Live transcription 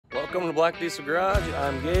Welcome to Black Diesel Garage.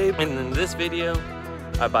 I'm Gabe, and in this video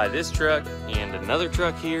I buy this truck and another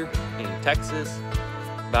truck here in Texas,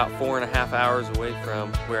 about 4.5 hours away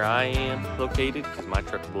from where I am located because my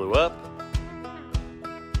truck blew up.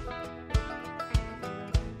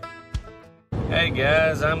 Hey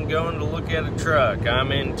guys, I'm going to look at a truck.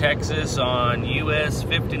 I'm in Texas on US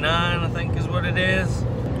 59, I think is what it is.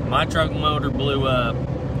 My truck motor blew up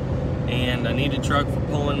and I need a truck for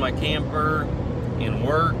pulling my camper in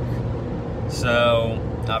work. So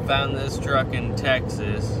I found this truck in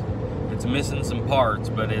Texas. It's missing some parts,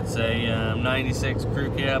 but it's a 96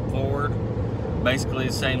 crew cab Ford. Basically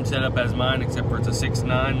the same setup as mine, except for it's a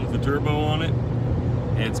 6.9 with a turbo on it.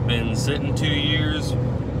 It's been sitting 2 years.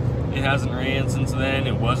 It hasn't ran since then.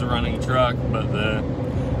 It was a running truck, but the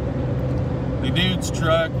dude's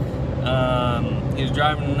truck, he was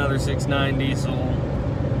driving another 6.9 diesel.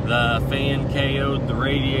 The fan KO'd the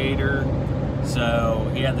radiator.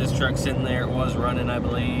 So he had this truck sitting there, it was running I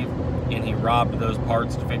believe, and he robbed those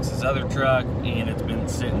parts to fix his other truck, and it's been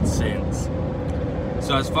sitting since.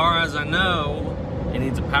 So as far as I know, it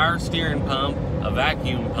needs a power steering pump, a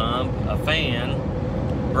vacuum pump, a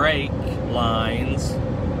fan, brake lines,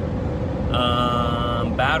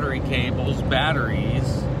 battery cables,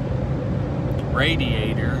 batteries,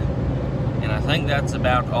 radiator, and I think that's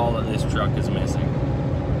about all that this truck is missing.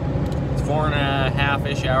 It's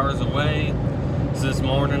 4.5-ish hours away. So this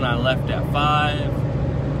morning I left at 5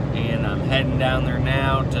 and I'm heading down there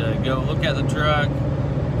now to go look at the truck,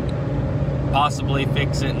 possibly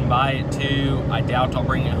fix it and buy it too. I doubt I'll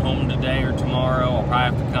bring it home today or tomorrow. I'll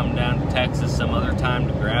probably have to come down to Texas some other time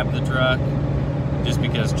to grab the truck, just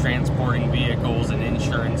because transporting vehicles and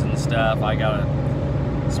insurance and stuff, I got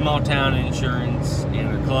a small town insurance and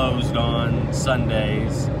they're closed on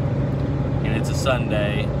Sundays, and it's a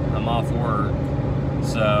Sunday, I'm off work,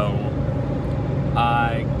 so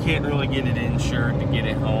I can't really get it insured to get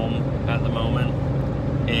it home at the moment,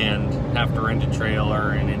 and have to rent a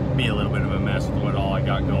trailer, and it'd be a little bit of a mess with what all I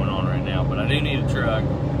got going on right now. But I do need a truck,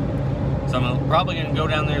 so I'm probably gonna go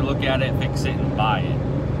down there, look at it, fix it, and buy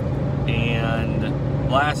it.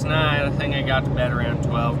 And last night, I think I got to bed around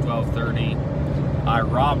 12:30. I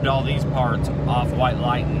robbed all these parts off White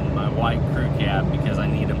Lightning, my white crew cab, because I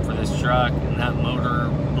need them for this truck, and that motor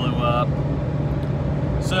blew up.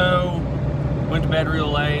 So went to bed real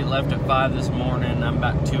late, left at 5 this morning. I'm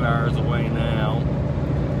about 2 hours away now.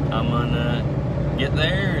 I'm gonna get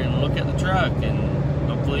there and look at the truck and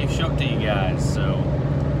hopefully show it to you guys. So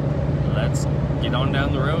let's get on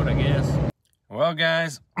down the road, I guess. Well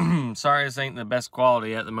guys, sorry this ain't the best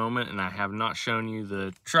quality at the moment and I have not shown you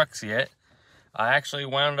the trucks yet. I actually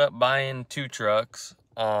wound up buying 2 trucks.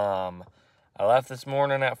 I left this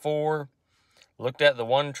morning at 4. Looked at the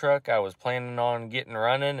one truck I was planning on getting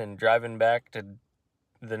running and driving back to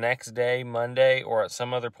the next day, Monday, or at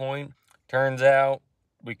some other point. Turns out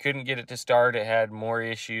we couldn't get it to start. It had more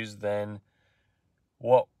issues than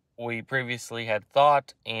what we previously had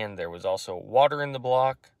thought, and there was also water in the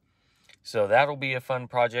block. So that'll be a fun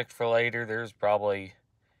project for later. There's probably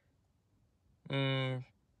 2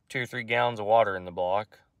 or 3 gallons of water in the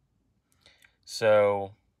block.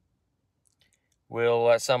 So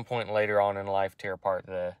we'll at some point later on in life tear apart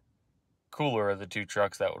the cooler of the 2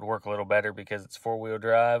 trucks. That would work a little better because it's 4-wheel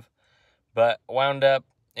drive. But wound up,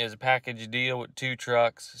 it was a package deal with 2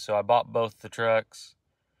 trucks, so I bought both the trucks.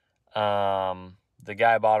 The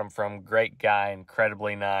guy I bought them from, great guy,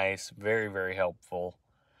 incredibly nice, very, very helpful.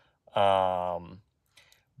 But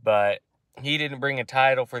he didn't bring a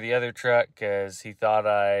title for the other truck because he thought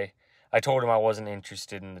I told him I wasn't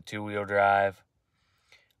interested in the 2-wheel drive.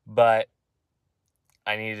 But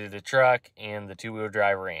I needed a truck and the 2-wheel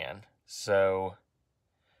drive ran. So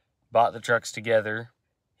bought the trucks together.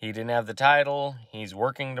 He didn't have the title. He's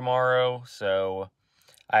working tomorrow, so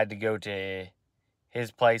I had to go to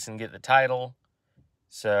his place and get the title.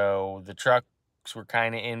 So the trucks were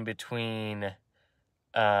kind of in between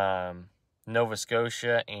Nova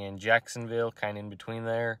Scotia and Jacksonville, kind of in between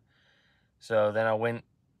there. So then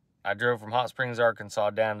I drove from Hot Springs, Arkansas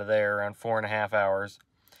down to there around 4.5 hours.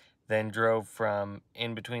 Then drove from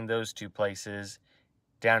in between those 2 places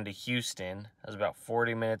down to Houston. That was about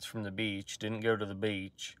 40 minutes from the beach. Didn't go to the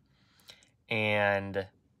beach. And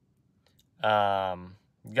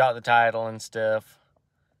got the title and stuff.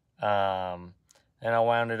 And I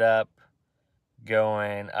wound it up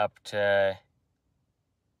going up to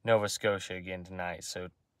Nova Scotia again tonight. So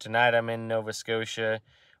tonight I'm in Nova Scotia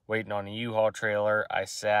waiting on a U-Haul trailer. I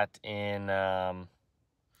sat in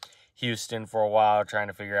Houston for a while trying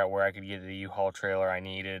to figure out where I could get the U-Haul trailer I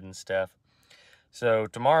needed and stuff. So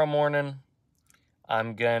tomorrow morning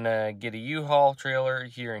I'm gonna get a U-Haul trailer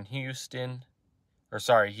here in Houston, or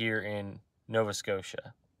sorry, here in Nova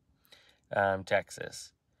Scotia,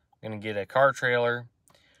 Texas. I'm gonna get a car trailer,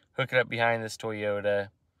 hook it up behind this Toyota,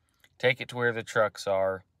 take it to where the trucks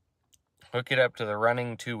are, hook it up to the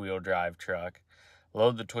running 2-wheel drive truck,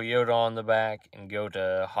 load the Toyota on the back, and go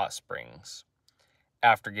to Hot Springs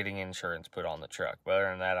after getting insurance put on the truck. But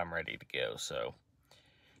other than that, I'm ready to go. So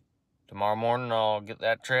tomorrow morning, I'll get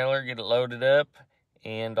that trailer, get it loaded up,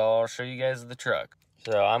 and I'll show you guys the truck.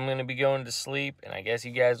 So I'm going to be going to sleep, and I guess you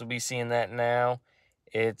guys will be seeing that now.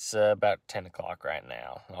 It's about 10 o'clock right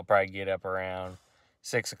now. I'll probably get up around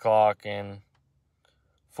 6 o'clock and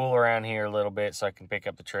fool around here a little bit so I can pick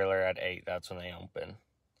up the trailer at 8. That's when they open.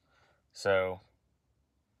 So,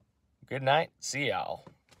 good night. See y'all.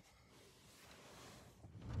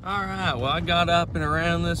 Alright, well, I got up and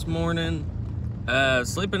around this morning.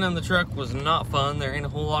 Sleeping in the truck was not fun. There ain't a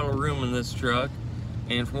whole lot of room in this truck.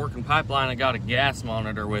 And from working pipeline, I got a gas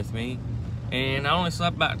monitor with me. And I only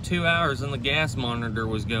slept about 2 hours and the gas monitor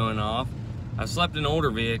was going off. I've slept in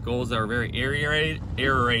older vehicles that are very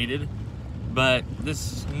aerated, but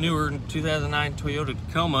this newer 2009 Toyota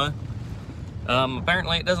Tacoma,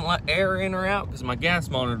 apparently it doesn't let air in or out because my gas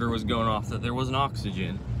monitor was going off, that there wasn't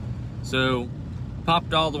oxygen. So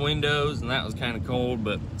popped all the windows, and that was kind of cold,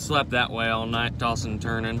 but slept that way all night, tossing and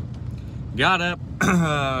turning. Got up,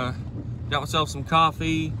 got myself some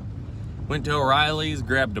coffee, went to O'Reilly's,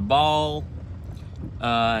 grabbed a ball,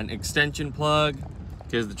 an extension plug,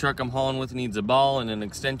 because the truck I'm hauling with needs a ball and an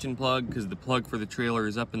extension plug because the plug for the trailer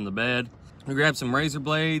is up in the bed. I grabbed some razor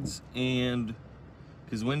blades, and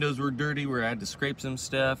his windows were dirty where I had to scrape some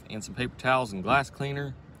stuff, and some paper towels and glass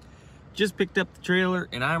cleaner. Just picked up the trailer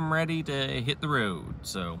and I'm ready to hit the road.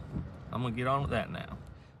 So I'm gonna get on with that now.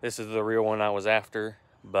 This is the real one I was after,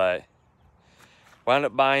 but wound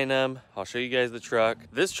up buying them. I'll show you guys the truck.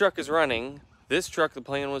 This truck is running. This truck, the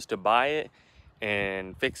plan was to buy it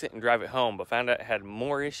and fix it and drive it home, but found out it had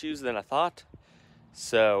more issues than I thought.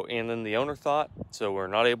 So, and then the owner thought, so we're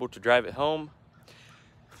not able to drive it home.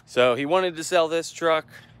 So he wanted to sell this truck,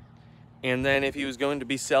 and then if he was going to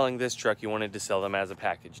be selling this truck, he wanted to sell them as a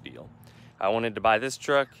package deal. I wanted to buy this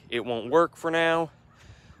truck. It won't work for now,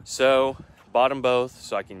 so bought them both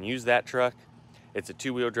so I can use that truck. It's a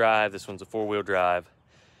 2-wheel drive. This one's a 4-wheel drive.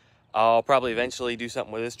 I'll probably eventually do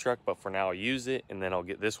something with this truck, but for now I'll use it, and then I'll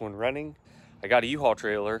get this one running. I got a U-Haul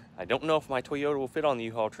trailer. I don't know if my Toyota will fit on the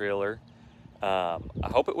U-Haul trailer. I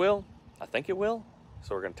hope it will. I think it will.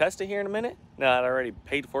 So we're gonna test it here in a minute. Now that I already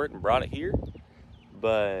paid for it and brought it here,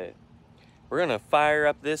 but we're gonna fire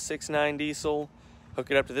up this 6.9 diesel,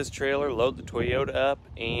 hook it up to this trailer, load the Toyota up,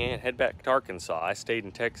 and head back to Arkansas. I stayed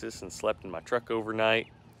in Texas and slept in my truck overnight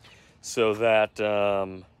so that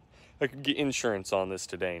I could get insurance on this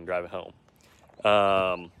today and drive it home.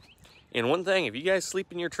 And one thing, if you guys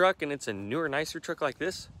sleep in your truck and it's a newer, nicer truck like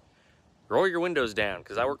this, roll your windows down,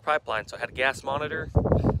 because I work pipeline, so I had a gas monitor,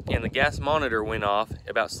 and the gas monitor went off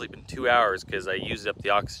about sleeping 2 hours because I used up the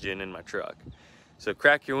oxygen in my truck. So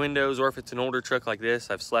crack your windows, or if it's an older truck like this,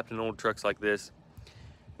 I've slept in old trucks like this.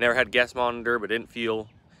 Never had a gas monitor, but didn't feel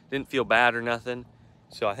bad or nothing.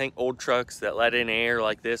 So I think old trucks that let in air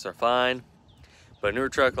like this are fine. But a newer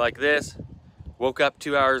truck like this, woke up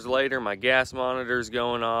 2 hours later, my gas monitor's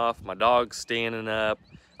going off, my dog's standing up,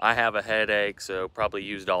 I have a headache, so probably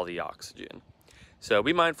used all the oxygen. So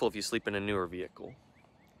be mindful if you sleep in a newer vehicle.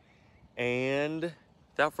 And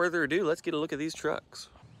without further ado, let's get a look at these trucks.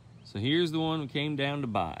 So here's the one we came down to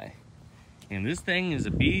buy. And this thing is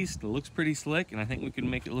a beast. It looks pretty slick, and I think we can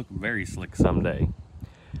make it look very slick someday.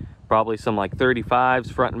 Probably some like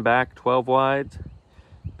 35s front and back, 12 wides.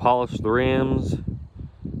 Polish the rims,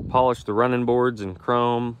 polish the running boards in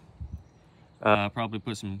chrome. Probably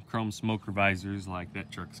put some chrome smoker visors like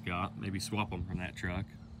that truck's got. Maybe swap them from that truck.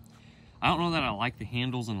 I don't know that I like the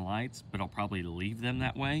handles and lights, but I'll probably leave them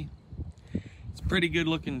that way. It's a pretty good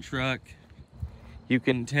looking truck. You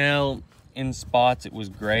can tell in spots it was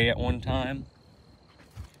gray at one time.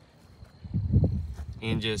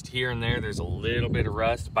 And just here and there's a little bit of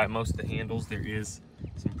rust. By most of the handles, there is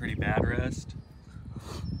some pretty bad rust.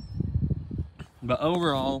 But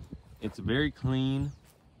overall, it's very clean.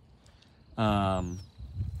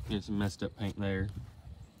 There's some messed up paint there.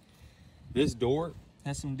 This door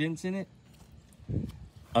has some dents in it.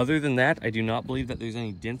 Other than that, I do not believe that there's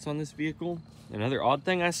any dents on this vehicle. Another odd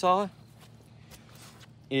thing I saw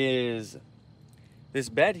is this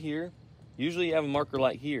bed here. Usually you have a marker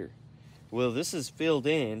light here. Well, this is filled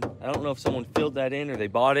in. I don't know if someone filled that in or they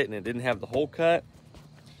bought it and it didn't have the hole cut,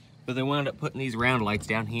 but they wound up putting these round lights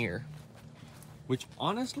down here, which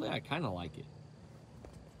honestly, I kind of like it.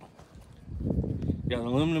 Got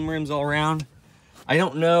aluminum rims all around. I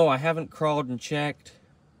don't know, I haven't crawled and checked,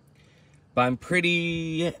 but I'm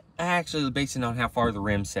pretty, actually basing on how far the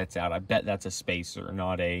rim sets out, I bet that's a spacer,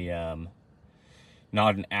 not an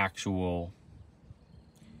actual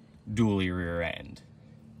dually rear end.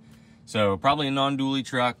 So probably a non-dually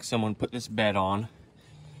truck, someone put this bed on.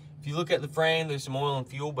 If you look at the frame, there's some oil and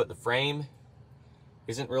fuel, but the frame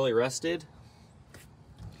isn't really rusted.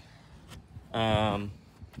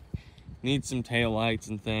 Needs some tail lights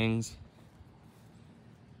and things.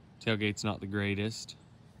 Tailgate's not the greatest.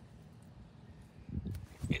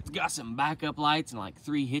 It's got some backup lights and like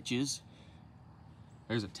 3 hitches.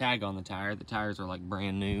 There's a tag on the tire. The tires are like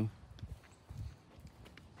brand new.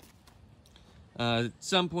 At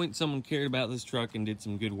some point someone cared about this truck and did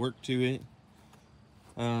some good work to it.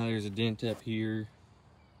 There's a dent up here.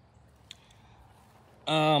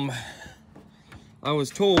 I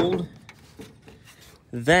was told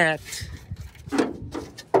that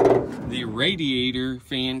the radiator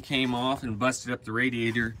fan came off and busted up the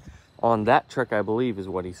radiator on that truck, I believe is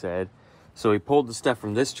what he said. So he pulled the stuff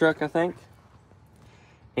from this truck, I think,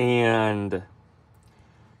 and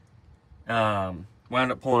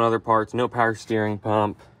wound up pulling other parts. No power steering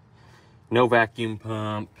pump, no vacuum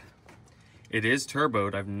pump. It is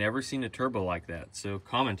turboed. I've never seen a turbo like that. So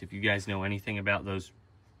comment if you guys know anything about those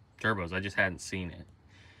turbos. I just hadn't seen it.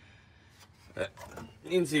 You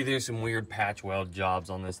can see there's some weird patch weld jobs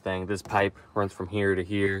on this thing. This pipe runs from here to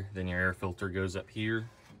here, then your air filter goes up here.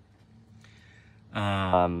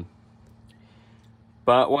 But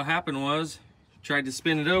what happened was, tried to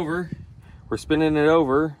spin it over. We're spinning it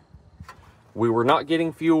over. We were not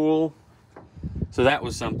getting fuel, so that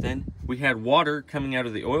was something. We had water coming out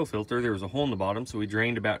of the oil filter. There was a hole in the bottom, so we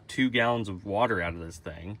drained about 2 gallons of water out of this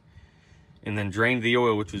thing. And then drained the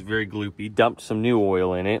oil, which was very gloopy, dumped some new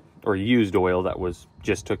oil in it, or used oil that was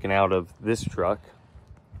just taken out of this truck.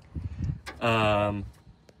 Cranked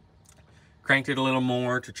it a little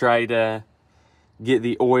more to try to get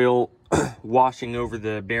the oil washing over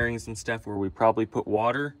the bearings and stuff where we probably put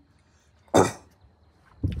water.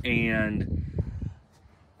 And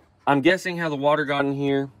I'm guessing how the water got in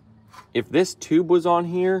here. If this tube was on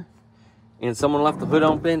here and someone left the hood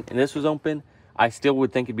open and this was open, I still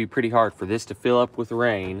would think it'd be pretty hard for this to fill up with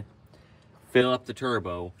rain, fill up the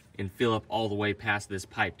turbo, and fill up all the way past this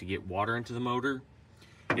pipe to get water into the motor.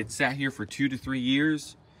 It sat here for 2 to 3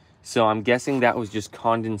 years, so I'm guessing that was just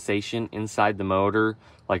condensation inside the motor,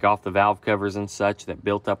 like off the valve covers and such, that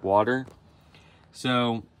built up water.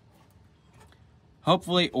 So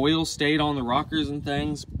hopefully oil stayed on the rockers and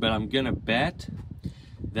things, but I'm gonna bet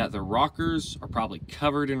that the rockers are probably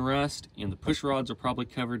covered in rust and the push rods are probably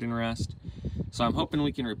covered in rust. So I'm hoping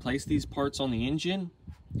we can replace these parts on the engine,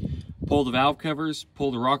 pull the valve covers, pull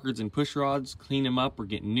the rockers and push rods, clean them up or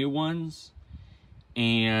get new ones,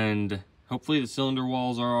 and hopefully the cylinder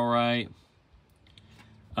walls are all right.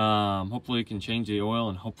 Hopefully we can change the oil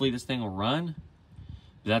and hopefully this thing will run.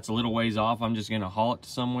 If that's a little ways off, I'm just gonna haul it to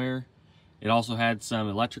somewhere. It also had some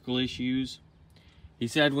electrical issues. He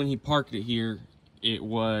said when he parked it here, it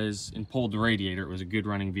was, and pulled the radiator, it was a good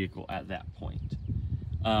running vehicle at that point.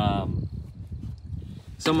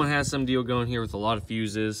 Someone has some deal going here with a lot of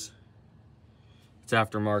fuses. It's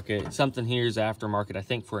aftermarket. Something here is aftermarket, I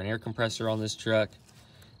think, for an air compressor on this truck.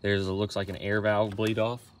 There's, it looks like an air valve bleed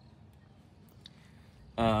off.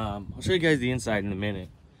 I'll show you guys the inside in a minute.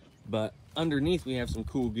 But underneath we have some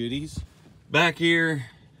cool goodies. Back here,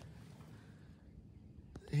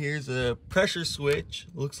 here's a pressure switch.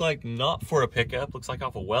 Looks like not for a pickup. Looks like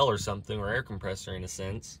off a well or something, or air compressor in a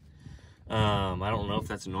sense. I don't know if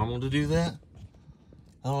that's normal to do that.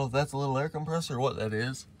 I don't know if that's a little air compressor or what that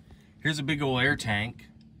is. Here's a big old air tank.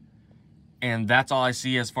 And that's all I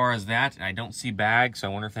see as far as that. I don't see bags, so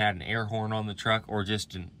I wonder if they had an air horn on the truck or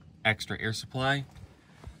just an extra air supply.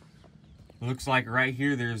 Looks like right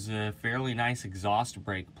here there's a fairly nice exhaust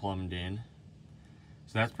brake plumbed in.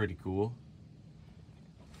 So that's pretty cool.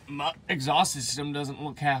 My exhaust system doesn't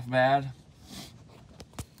look half bad.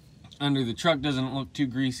 Under the truck doesn't look too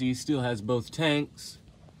greasy. Still has both tanks.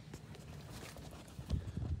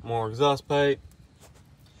 More exhaust pipe.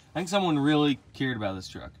 I think someone really cared about this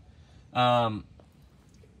truck.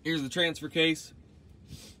 Here's the transfer case.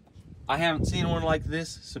 I haven't seen one like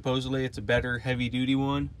this. Supposedly it's a better heavy duty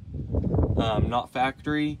one. Not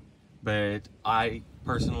factory, but I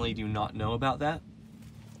personally do not know about that.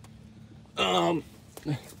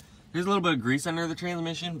 There's a little bit of grease under the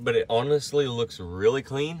transmission, but it honestly looks really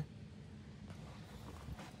clean.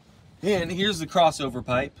 And here's the crossover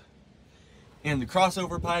pipe. And the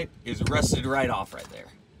crossover pipe is rusted right off right there.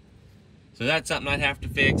 So that's something I'd have to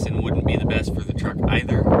fix and wouldn't be the best for the truck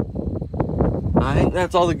either. I think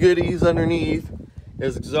that's all the goodies underneath.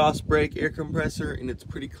 There's exhaust brake, air compressor, and it's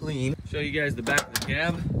pretty clean. Show you guys the back of the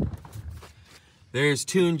cab. There's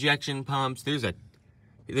 2 injection pumps. There's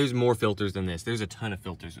more filters than this. There's a ton of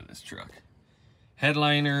filters with this truck.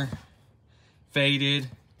 Headliner, faded,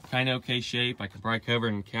 kind of okay shape. I could probably cover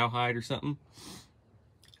it in cowhide or something.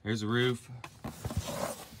 There's the roof.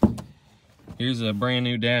 Here's a brand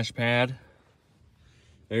new dash pad.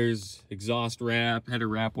 There's exhaust wrap, header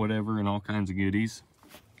wrap, whatever, and all kinds of goodies.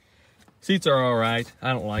 Seats are all right.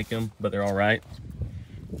 I don't like them, but they're all right.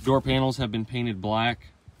 Door panels have been painted black.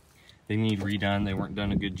 They need redone. They weren't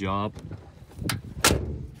done a good job.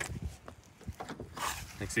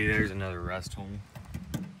 Like, see, there's another rust hole.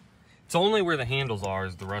 It's only where the handles are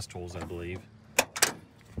is the rust holes, I believe.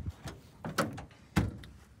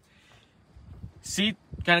 Seat,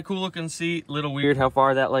 kind of cool looking seat. Little weird how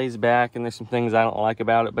far that lays back, and there's some things I don't like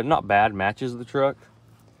about it, but not bad. Matches the truck.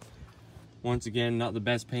 Once again, not the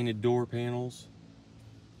best painted door panels.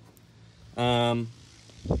 The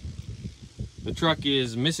truck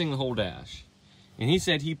is missing the whole dash. And he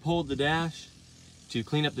said he pulled the dash to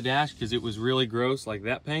clean up the dash because it was really gross, like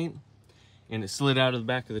that paint. And it slid out of the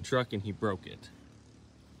back of the truck and he broke it.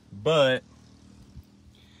 But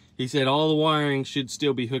he said all the wiring should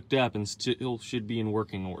still be hooked up and still should be in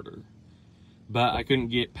working order. But I couldn't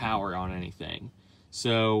get power on anything.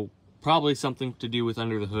 So probably something to do with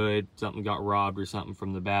under the hood. Something got robbed or something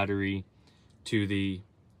from the battery to the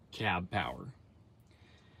cab power.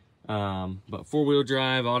 But 4-wheel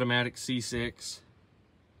drive, automatic C6.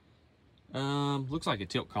 Looks like a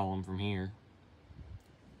tilt column from here.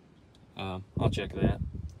 I'll check that.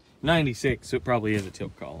 96, so it probably is a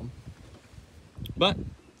tilt column. But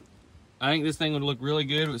I think this thing would look really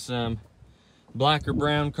good with some black or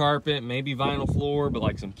brown carpet, maybe vinyl floor, but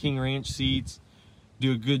like some King Ranch seats.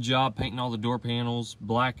 Do a good job painting all the door panels,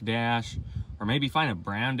 black dash, or maybe find a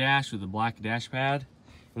brown dash with a black dash pad,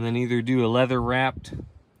 and then either do a leather wrapped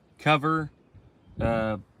cover,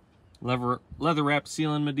 leather wrapped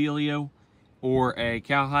ceiling modilio, or a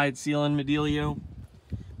cowhide ceiling modilio.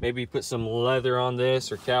 Maybe put some leather on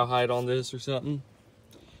this or cowhide on this or something.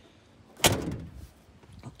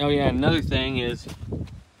 Oh yeah, another thing is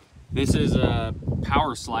this is a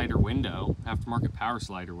power slider window, aftermarket power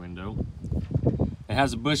slider window. It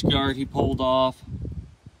has a bush guard he pulled off.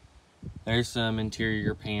 There's some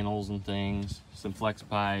interior panels and things, some flex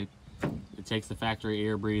pipe. It takes the factory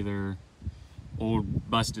air breather, old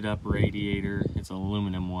busted up radiator. It's an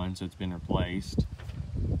aluminum one, so it's been replaced.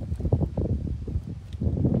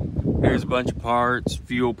 There's a bunch of parts,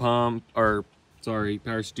 fuel pump, or sorry,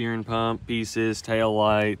 power steering pump pieces, tail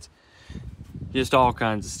lights, just all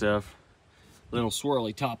kinds of stuff. Little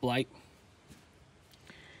swirly top light.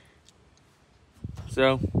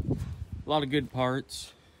 So, a lot of good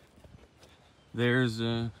parts. There's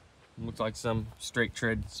looks like some straight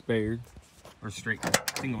tread spare, or straight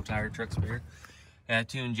single tire truck spare.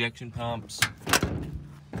 2 injection pumps.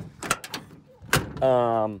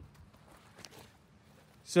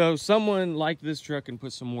 So someone liked this truck and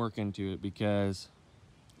put some work into it because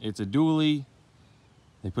it's a dually.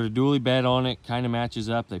 They put a dually bed on it, kind of matches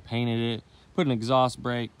up. They painted it, put an exhaust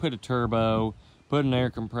brake, put a turbo, put an air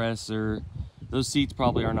compressor. Those seats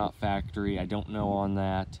probably are not factory. I don't know on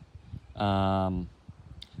that.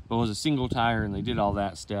 But it was a single tire and they did all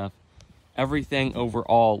that stuff. Everything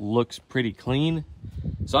overall looks pretty clean.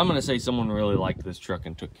 So I'm gonna say someone really liked this truck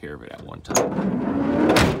and took care of it at one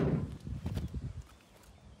time.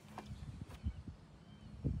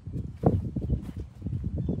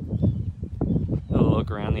 A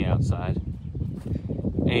look around the outside.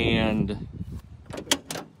 And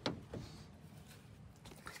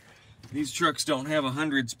these trucks don't have a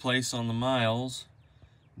hundreds place on the miles,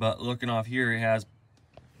 but looking off here, it has,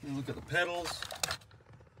 look at the pedals.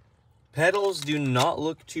 Pedals do not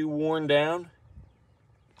look too worn down.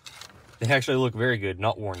 They actually look very good,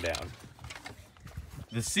 not worn down.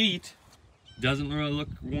 The seat doesn't really look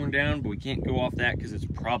worn down, but we can't go off that because it's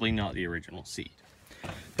probably not the original seat.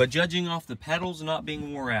 But judging off the pedals not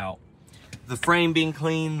being wore out, the frame being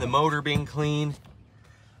clean, the motor being clean,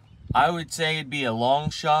 I would say it'd be a long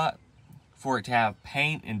shot for it to have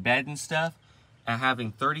paint and bed and stuff at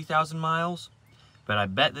having 30,000 miles. But I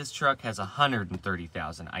bet this truck has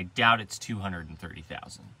 130,000. I doubt it's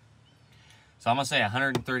 230,000. So I'm gonna say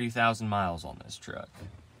 130,000 miles on this truck.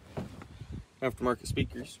 Aftermarket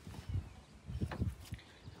speakers.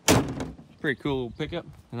 Pretty cool pickup.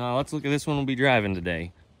 Now let's look at this one we'll be driving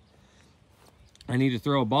today. I need to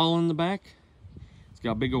throw a ball in the back. It's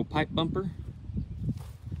got a big old pipe bumper.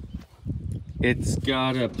 It's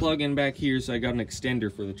got a plug-in back here, so I got an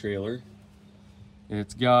extender for the trailer. And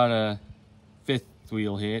it's got a 5th fifth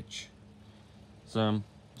wheel hitch, some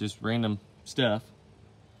just random stuff,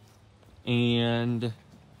 and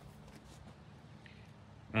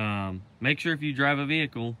make sure if you drive a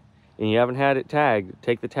vehicle and you haven't had it tagged,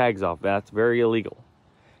 take the tags off. That's very illegal.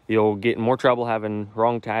 You'll get in more trouble having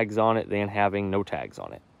wrong tags on it than having no tags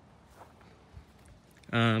on it.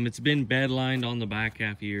 It's been bed lined on the back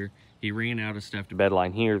half here. He ran out of stuff to bed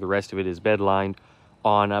line here. The rest of it is bed lined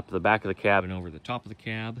on up the back of the cab and over the top of the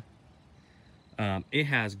cab. It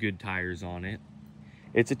has good tires on it.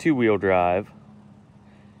 It's a 2-wheel drive.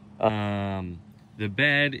 The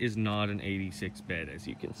bed is not an 86 bed, as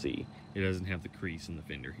you can see. It doesn't have the crease in the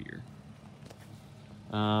fender here.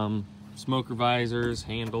 Smoker visors,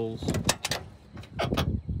 handles.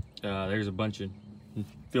 There's a bunch of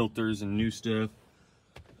filters and new stuff.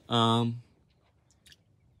 Not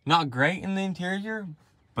great in the interior,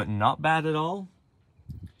 but not bad at all.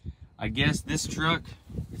 I guess this truck,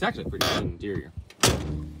 it's actually a pretty clean interior.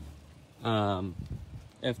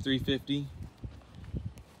 F350.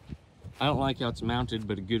 I don't like how it's mounted,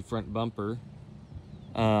 but a good front bumper.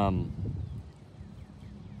 I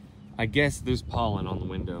guess there's pollen on the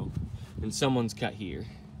window, and someone's cut here.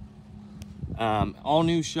 All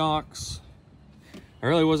new shocks. I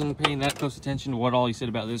really wasn't paying that close attention to what all he said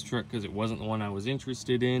about this truck because it wasn't the one I was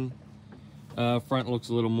interested in. Front looks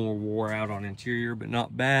a little more wore out on interior, but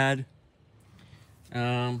not bad.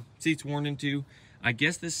 Seats worn into. I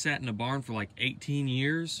guess this sat in a barn for like 18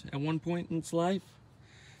 years at one point in its life.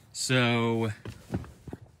 So,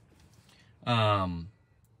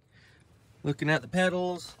 looking at the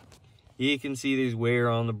pedals, you can see there's wear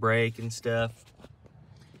on the brake and stuff.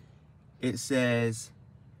 It says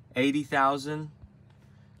 80,000.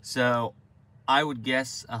 So I would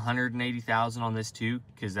guess 180,000 on this too,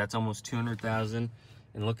 because that's almost 200,000.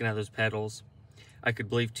 And looking at those pedals, I could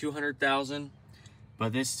believe 200,000.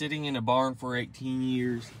 But this sitting in a barn for 18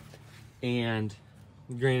 years, and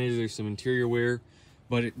granted there's some interior wear,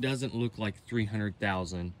 but it doesn't look like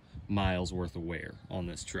 300,000 miles worth of wear on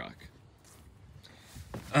this truck.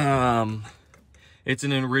 It's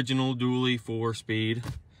an original dually 4-speed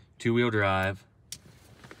 2-wheel drive.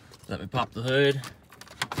 Let me pop the hood.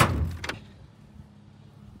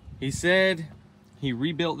 He said he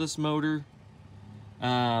rebuilt this motor.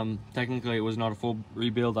 Technically it was not a full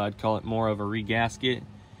rebuild. I'd call it more of a regasket.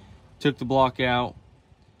 Took the block out,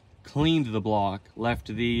 cleaned the block, left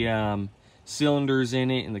the cylinders in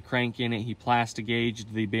it and the crank in it. He plastic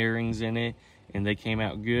gauged the bearings in it and they came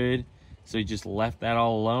out good. So he just left that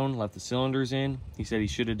all alone, left the cylinders in. He said he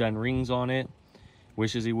should have done rings on it.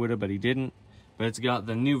 Wishes he would have, but he didn't. But it's got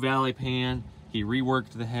the new valley pan. He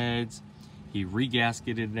reworked the heads. He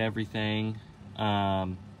regasketed everything.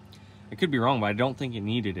 I could be wrong, but I don't think it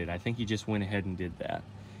needed it. I think he just went ahead and did that.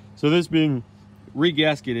 So this being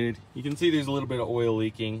regasketed, you can see there's a little bit of oil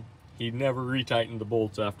leaking. He never retightened the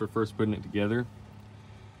bolts after first putting it together.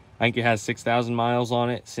 I think it has 6,000 miles on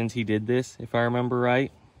it since he did this, if I remember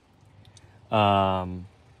right. But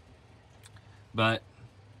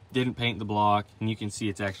didn't paint the block, and you can see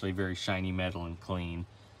it's actually very shiny metal and clean.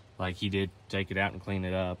 Like he did take it out and clean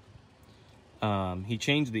it up. He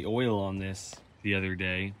changed the oil on this the other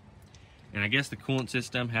day, and I guess the coolant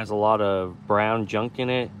system has a lot of brown junk in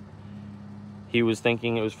it. He was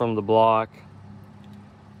thinking it was from the block.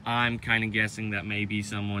 I'm kind of guessing that maybe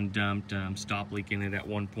someone dumped stop leak in it at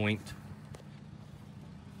one point.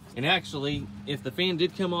 And actually, if the fan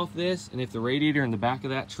did come off this, and if the radiator in the back of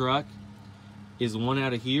that truck is one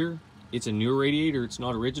out of here, it's a newer radiator, it's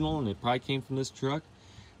not original, and it probably came from this truck.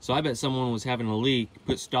 So I bet someone was having a leak,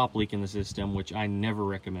 put stop leak in the system, which I never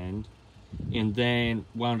recommend, and then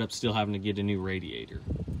wound up still having to get a new radiator.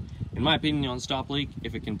 In my opinion on stop leak,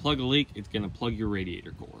 if it can plug a leak, it's gonna plug your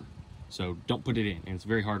radiator core. So don't put it in, and it's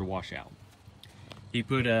very hard to wash out. He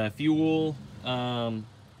put a fuel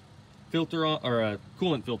filter on, or a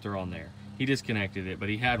coolant filter on there. He disconnected it, but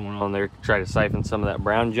he had one on there to try to siphon some of that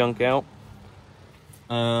brown junk out.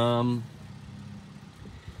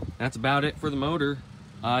 That's about it for the motor.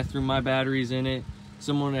 I threw my batteries in it.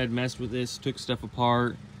 Someone had messed with this, took stuff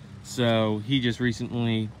apart, so he just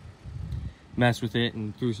recently messed with it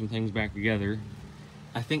and threw some things back together.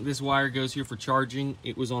 I think this wire goes here for charging.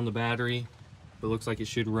 It was on the battery, but it looks like it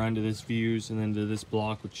should run to this fuse and then to this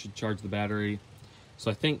block, which should charge the battery.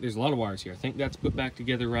 So I think there's a lot of wires here. I think that's put back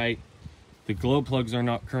together right. The glow plugs are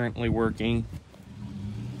not currently working.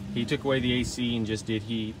 He took away the AC and just did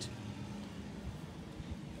heat.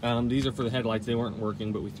 These are for the headlights. They weren't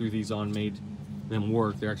working, but we threw these on, made them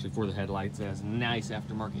work. They're actually for the headlights. It has nice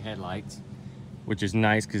aftermarket headlights, which is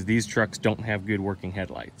nice because these trucks don't have good working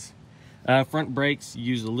headlights. Front brakes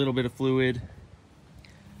use a little bit of fluid.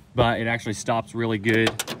 but it actually stops really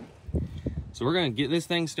good. So we're gonna get this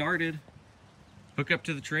thing started, hook up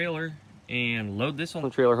to the trailer, and load this on the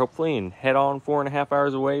trailer hopefully, and head on 4.5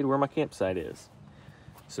 hours away to where my campsite is.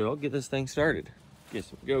 So I'll get this thing started. Get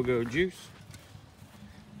some Go-Go juice,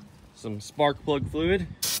 some spark plug fluid.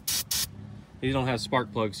 These don't have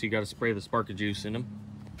spark plugs, so you gotta spray the spark of juice in them.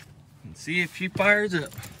 And see if she fires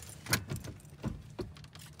up.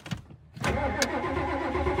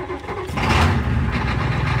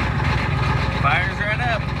 Fires right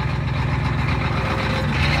up.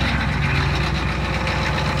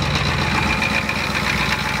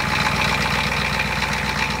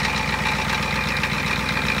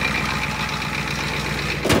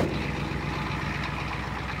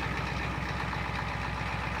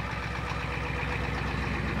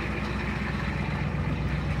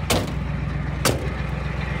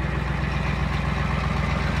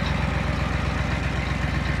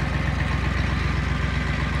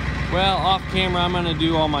 Well, off camera, I'm gonna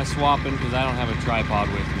do all my swapping because I don't have a tripod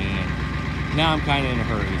with me, and now I'm kind of in a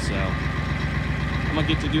hurry, so I'm gonna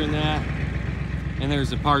get to doing that. And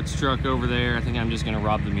there's a parts truck over there. I think I'm just gonna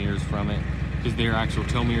rob the mirrors from it because they're actual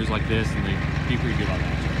tow mirrors like this, and they do pretty good on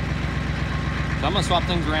that truck. So I'm gonna swap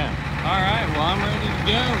things around. All right, well, I'm ready to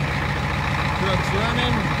go. Truck's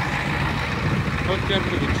running, hooked up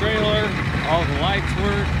to the trailer, all the lights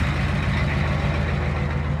work.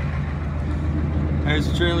 There's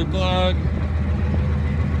the trailer plug,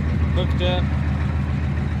 hooked up,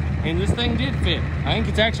 and this thing did fit. I think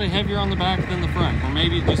it's actually heavier on the back than the front, or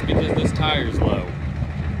maybe it's just because this tire's low.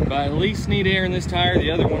 But I at least need air in this tire. The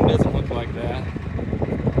other one doesn't look like that.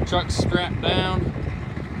 Truck's strapped down.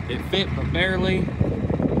 It fit, but barely.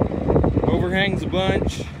 Overhangs a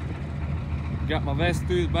bunch. Got my vest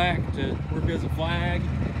through the back to work as a flag.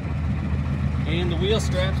 And the wheel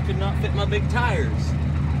straps could not fit my big tires.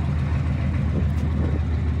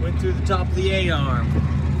 Went through the top of the A-arm.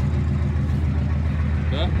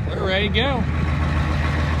 But we're ready to go.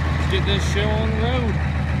 Let's get this show on the road.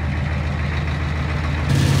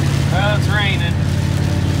 Well, it's raining,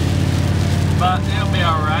 but it'll be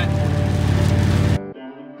all right.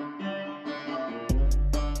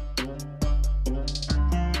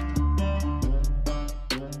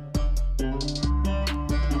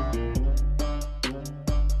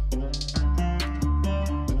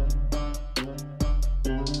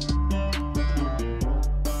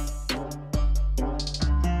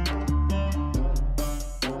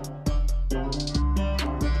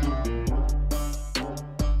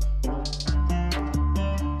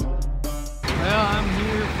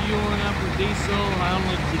 Diesel. I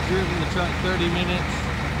only driven the truck 30 minutes.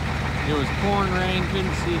 It was pouring rain,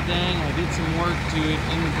 couldn't see a thing. I did some work to it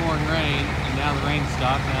in the pouring rain, and now the rain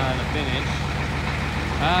stopped. Now that I finished.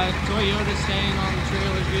 Toyota staying on the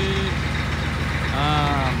trailer good.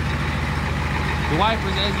 The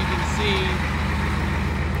wipers, as you can see,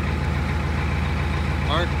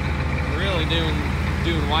 aren't really doing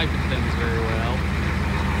wiping things very well.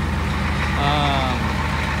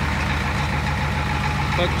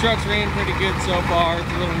 But the truck's ran pretty good so far.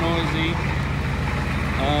 It's a little noisy.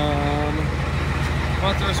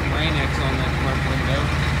 I'll throw some Rain-X on that front window.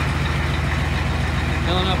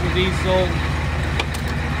 Filling up with diesel.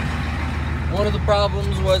 One of the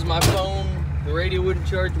problems was my phone. The radio wouldn't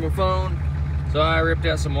charge my phone. So I ripped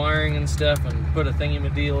out some wiring and stuff and put a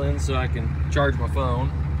thingy-ma-deal in so I can charge my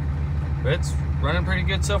phone. But it's running pretty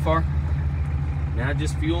good so far. Now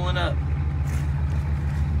just fueling up.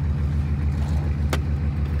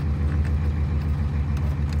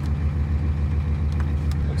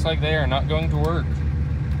 Looks like they are not going to work.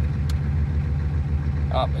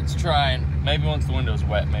 Oh, it's trying. Maybe once the window's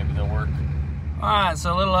wet, maybe they'll work. Alright,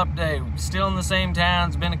 so a little update. Still in the same town.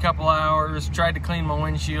 It's been a couple hours. Tried to clean my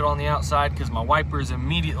windshield on the outside because my wipers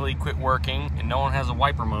immediately quit working, and no one has a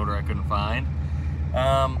wiper motor I couldn't find.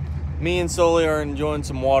 Me and Sully are enjoying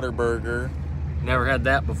some Whataburger. Never had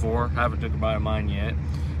that before. Haven't took a bite of mine yet.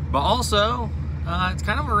 But also, it's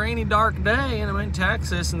kind of a rainy, dark day, and I'm in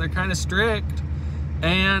Texas, and they're kind of strict.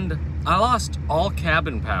 And I lost all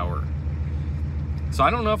cabin power. So I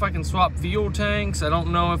don't know if I can swap fuel tanks. I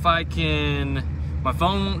don't know if I can, my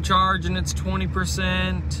phone won't charge and it's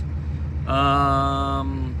 20%. I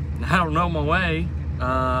don't know my way.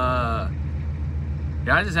 Yeah,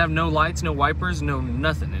 I just have no lights, no wipers, no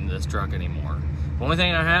nothing in this truck anymore. The only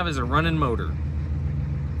thing I have is a running motor.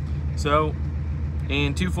 So,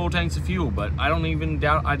 and 2 full tanks of fuel, but I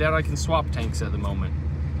doubt I can swap tanks at the moment.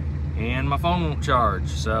 And my phone won't charge,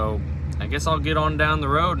 so I guess I'll get on down the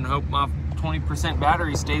road and hope my 20%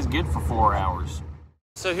 battery stays good for 4 hours.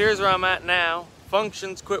 So here's where I'm at now.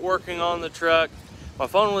 Functions quit working on the truck. My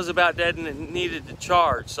phone was about dead and it needed to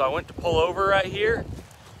charge, so I went to pull over right here,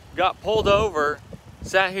 got pulled over,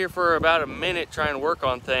 sat here for about a minute trying to work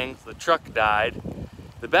on things. The truck died,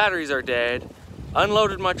 the batteries are dead,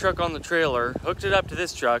 unloaded my truck on the trailer, hooked it up to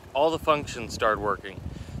this truck, all the functions started working.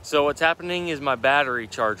 So what's happening is my battery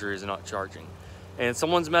charger is not charging. And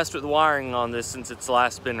someone's messed with the wiring on this since it's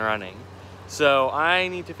last been running. So I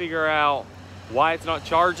need to figure out why it's not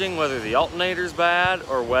charging, whether the alternator's bad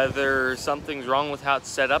or whether something's wrong with how it's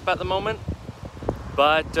set up at the moment.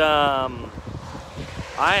 But I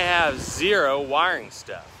have zero wiring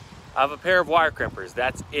stuff. I have a pair of wire crimpers.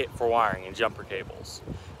 That's it for wiring and jumper cables.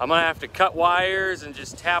 I'm gonna have to cut wires and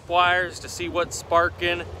just tap wires to see what's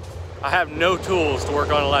sparking. I have no tools to work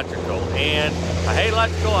on electrical, and I hate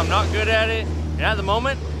electrical. I'm not good at it, and at the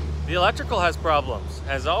moment the electrical has problems,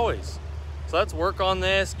 as always. So let's work on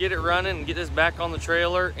this, get it running, and get this back on the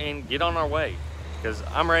trailer and get on our way, because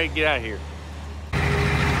I'm ready to get out of here.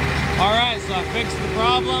 All right, so I fixed the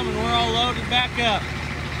problem and we're all loaded back up.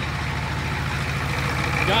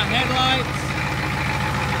 Got headlights.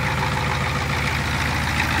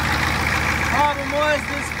 Problem was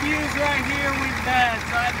this fuse right here went bad,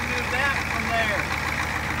 so I had to move that from there.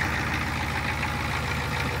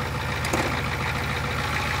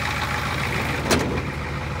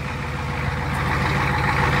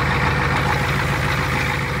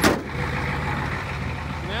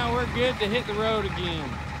 Now we're good to hit the road again.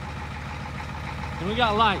 And we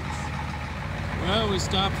got lights. Well, we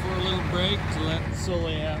stopped for a little break to let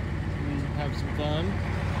Sully out and have some fun.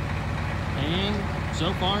 And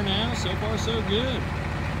so far so good.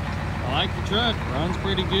 I like the truck, runs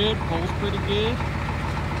pretty good, pulls pretty good.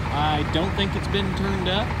 I don't think it's been turned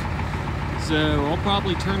up, so I'll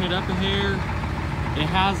probably turn it up a hair. It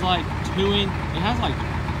has like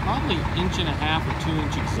probably 1.5 inches or 2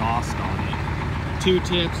 inch exhaust on it. 2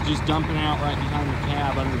 tips just dumping out right behind the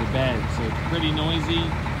cab under the bed, so it's pretty noisy.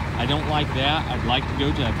 I don't like that. I'd like to go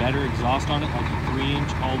to a better exhaust on it, like a 3 inch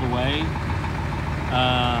all the way.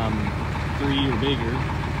 3 or bigger.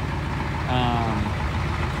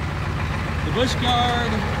 The bush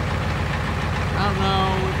guard, I don't know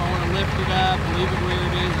if I want to lift it up, leave it where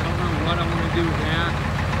it is. I don't know what I want to do with that.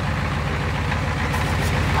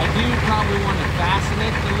 I do probably want to fasten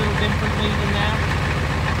it a little differently than that,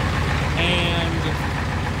 and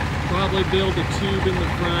probably build a tube in the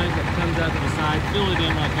front that comes out to the side, fill it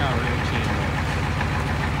in like our air channel,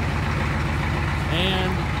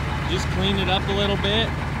 and just clean it up a little bit.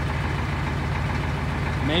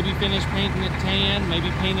 Maybe finish painting it tan,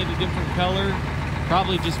 maybe paint it a different color.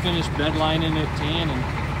 Probably just finish bedlining it tan and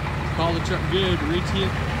call the truck good.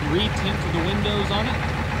 Re-tint the windows on it.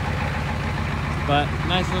 But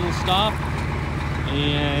nice little stop,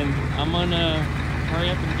 and I'm gonna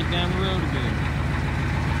hurry up and get down the road again.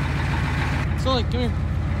 Sully, come here.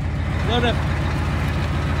 Load up.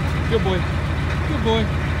 Good boy. Good boy.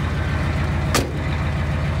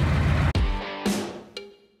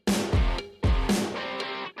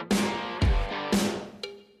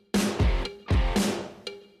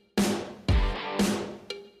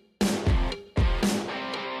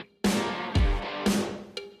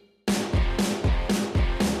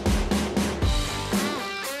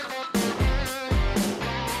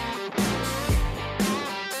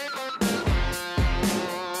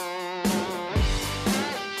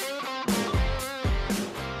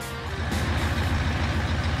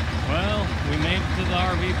 The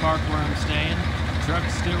RV park where I'm staying. The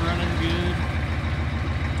truck's still running good.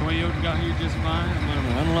 Toyota got here just fine. I'm going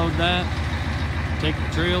to unload that, take the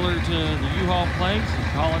trailer to the U-Haul place, and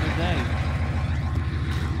call it a day.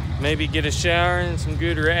 Maybe get a shower and some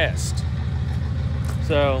good rest.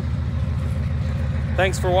 So,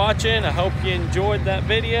 thanks for watching. I hope you enjoyed that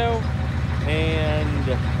video,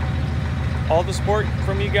 and all the support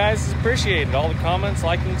from you guys is appreciated. All the comments,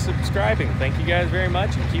 liking, subscribing. Thank you guys very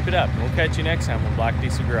much, and keep it up. We'll catch you next time on Black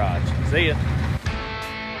Diesel Garage. See ya.